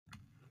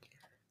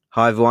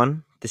Hi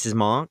everyone, this is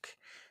Mark,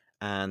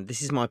 and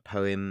this is my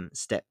poem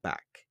Step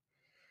Back,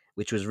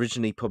 which was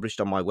originally published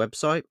on my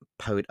website,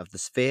 Poet of the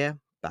Sphere,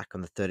 back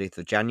on the 30th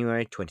of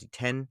January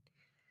 2010,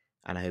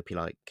 and I hope you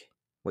like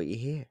what you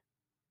hear.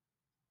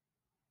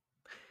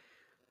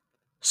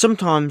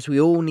 Sometimes we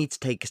all need to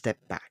take a step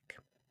back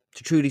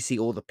to truly see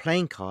all the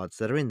playing cards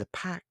that are in the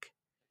pack,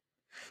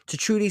 to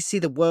truly see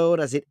the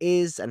world as it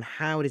is and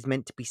how it is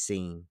meant to be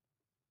seen,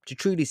 to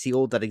truly see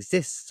all that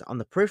exists on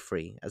the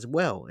periphery as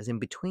well as in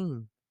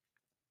between.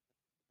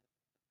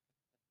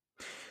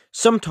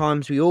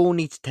 Sometimes we all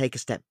need to take a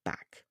step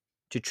back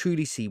to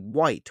truly see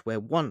white where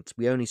once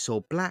we only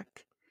saw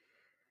black,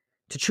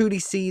 to truly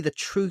see the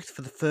truth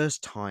for the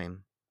first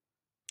time,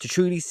 to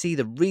truly see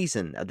the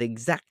reason at the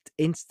exact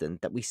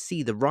instant that we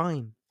see the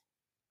rhyme.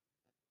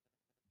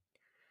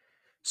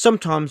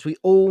 Sometimes we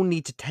all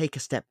need to take a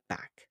step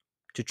back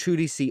to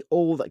truly see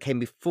all that came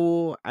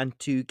before and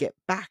to get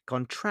back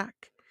on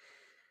track,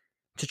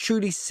 to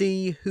truly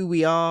see who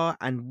we are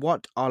and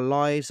what our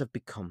lives have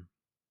become,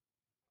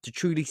 to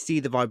truly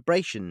see the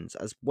vibrations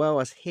as well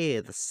as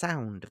hear the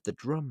sound of the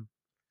drum.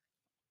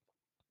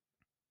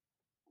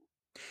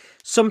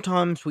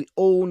 Sometimes we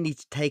all need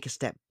to take a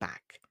step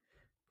back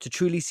to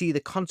truly see the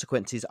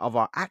consequences of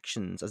our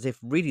actions as if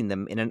reading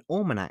them in an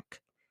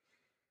almanac,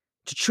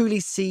 to truly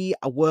see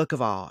a work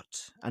of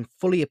art and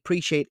fully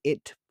appreciate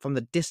it from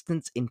the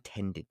distance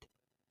intended,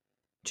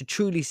 to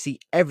truly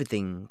see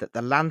everything that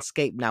the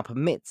landscape now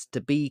permits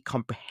to be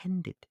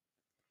comprehended.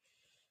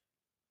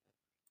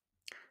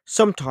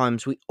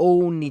 Sometimes we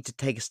all need to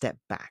take a step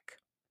back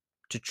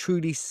to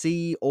truly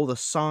see all the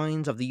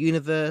signs of the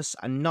universe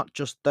and not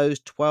just those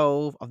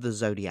 12 of the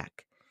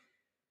zodiac,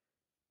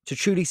 to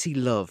truly see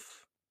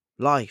love,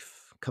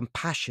 life,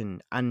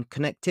 compassion, and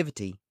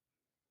connectivity,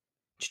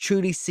 to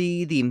truly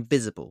see the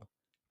invisible,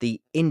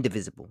 the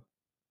indivisible,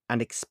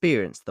 and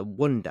experience the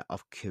wonder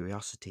of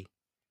curiosity.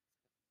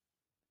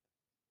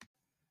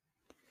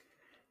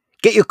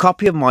 Get your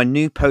copy of my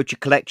new poetry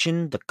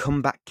collection, The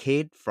Comeback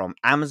Kid, from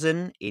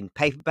Amazon in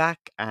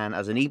paperback and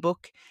as an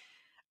ebook.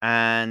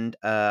 And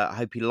I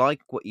hope you like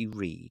what you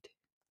read.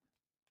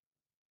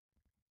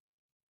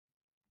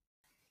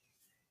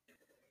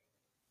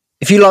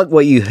 If you like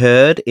what you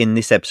heard in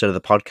this episode of the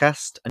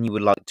podcast and you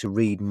would like to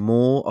read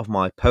more of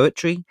my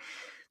poetry,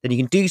 then you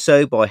can do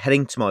so by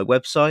heading to my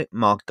website,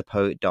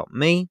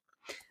 markthepoet.me,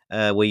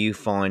 where you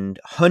find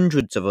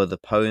hundreds of other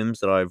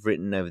poems that I've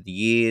written over the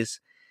years.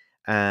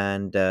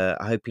 And I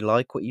hope you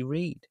like what you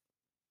read.